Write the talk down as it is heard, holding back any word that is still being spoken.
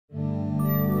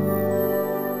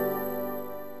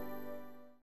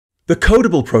The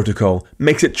Codable protocol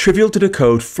makes it trivial to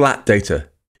decode flat data.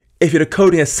 If you're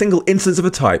decoding a single instance of a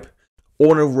type,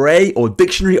 or an array or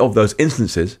dictionary of those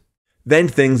instances, then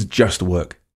things just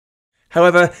work.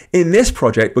 However, in this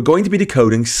project, we're going to be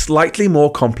decoding slightly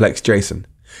more complex JSON.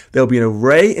 There'll be an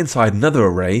array inside another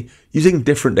array using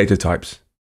different data types.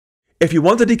 If you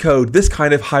want to decode this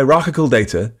kind of hierarchical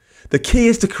data, the key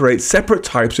is to create separate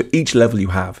types for each level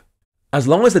you have. As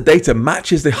long as the data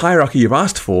matches the hierarchy you've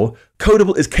asked for,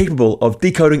 Codable is capable of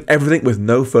decoding everything with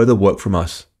no further work from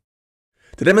us.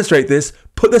 To demonstrate this,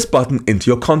 put this button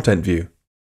into your content view.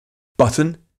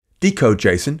 Button, decode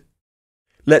JSON.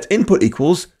 Let input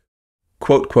equals,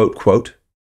 quote, quote, quote.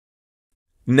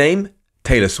 Name,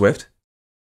 Taylor Swift.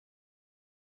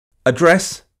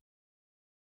 Address,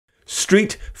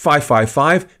 Street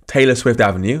 555 Taylor Swift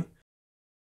Avenue.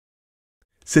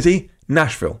 City,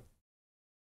 Nashville.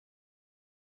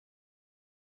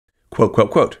 Quote,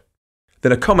 quote, quote.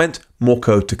 Then a comment, more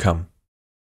code to come.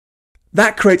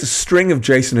 That creates a string of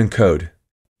JSON and code.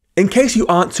 In case you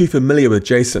aren't too familiar with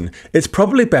JSON, it's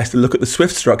probably best to look at the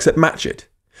Swift structs that match it.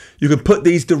 You can put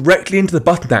these directly into the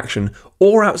button action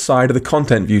or outside of the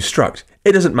content view struct.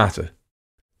 It doesn't matter.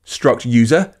 Struct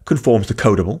user conforms to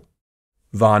Codable.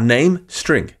 Var name,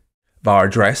 string. Var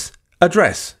address,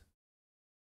 address.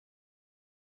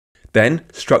 Then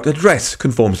struct address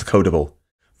conforms to Codable.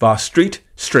 Var street,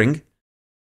 string.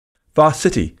 Var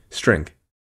city, string.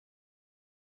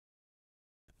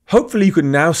 Hopefully you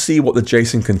can now see what the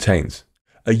JSON contains.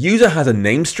 A user has a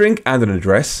name string and an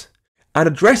address, and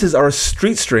addresses are a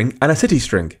street string and a city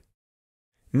string.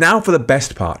 Now for the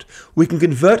best part, we can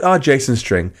convert our JSON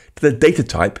string to the data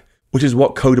type, which is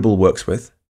what Codable works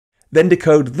with, then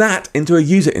decode that into a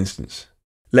user instance.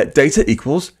 Let data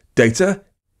equals data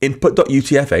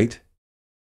input.utf8.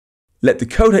 Let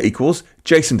decoder equals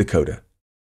JSON decoder.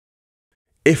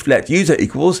 If let user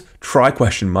equals try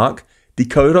question mark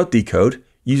decoder.decode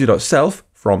user.self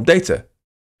from data.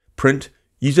 Print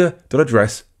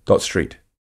user.address.street.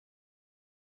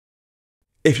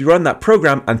 If you run that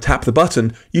program and tap the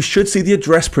button, you should see the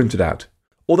address printed out.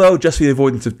 Although, just for the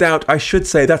avoidance of doubt, I should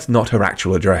say that's not her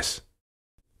actual address.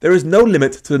 There is no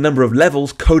limit to the number of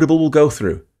levels Codable will go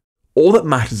through. All that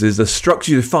matters is the structures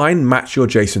you define match your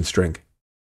JSON string.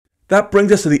 That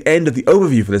brings us to the end of the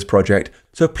overview for this project,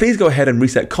 so please go ahead and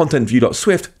reset content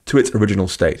view.swift to its original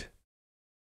state.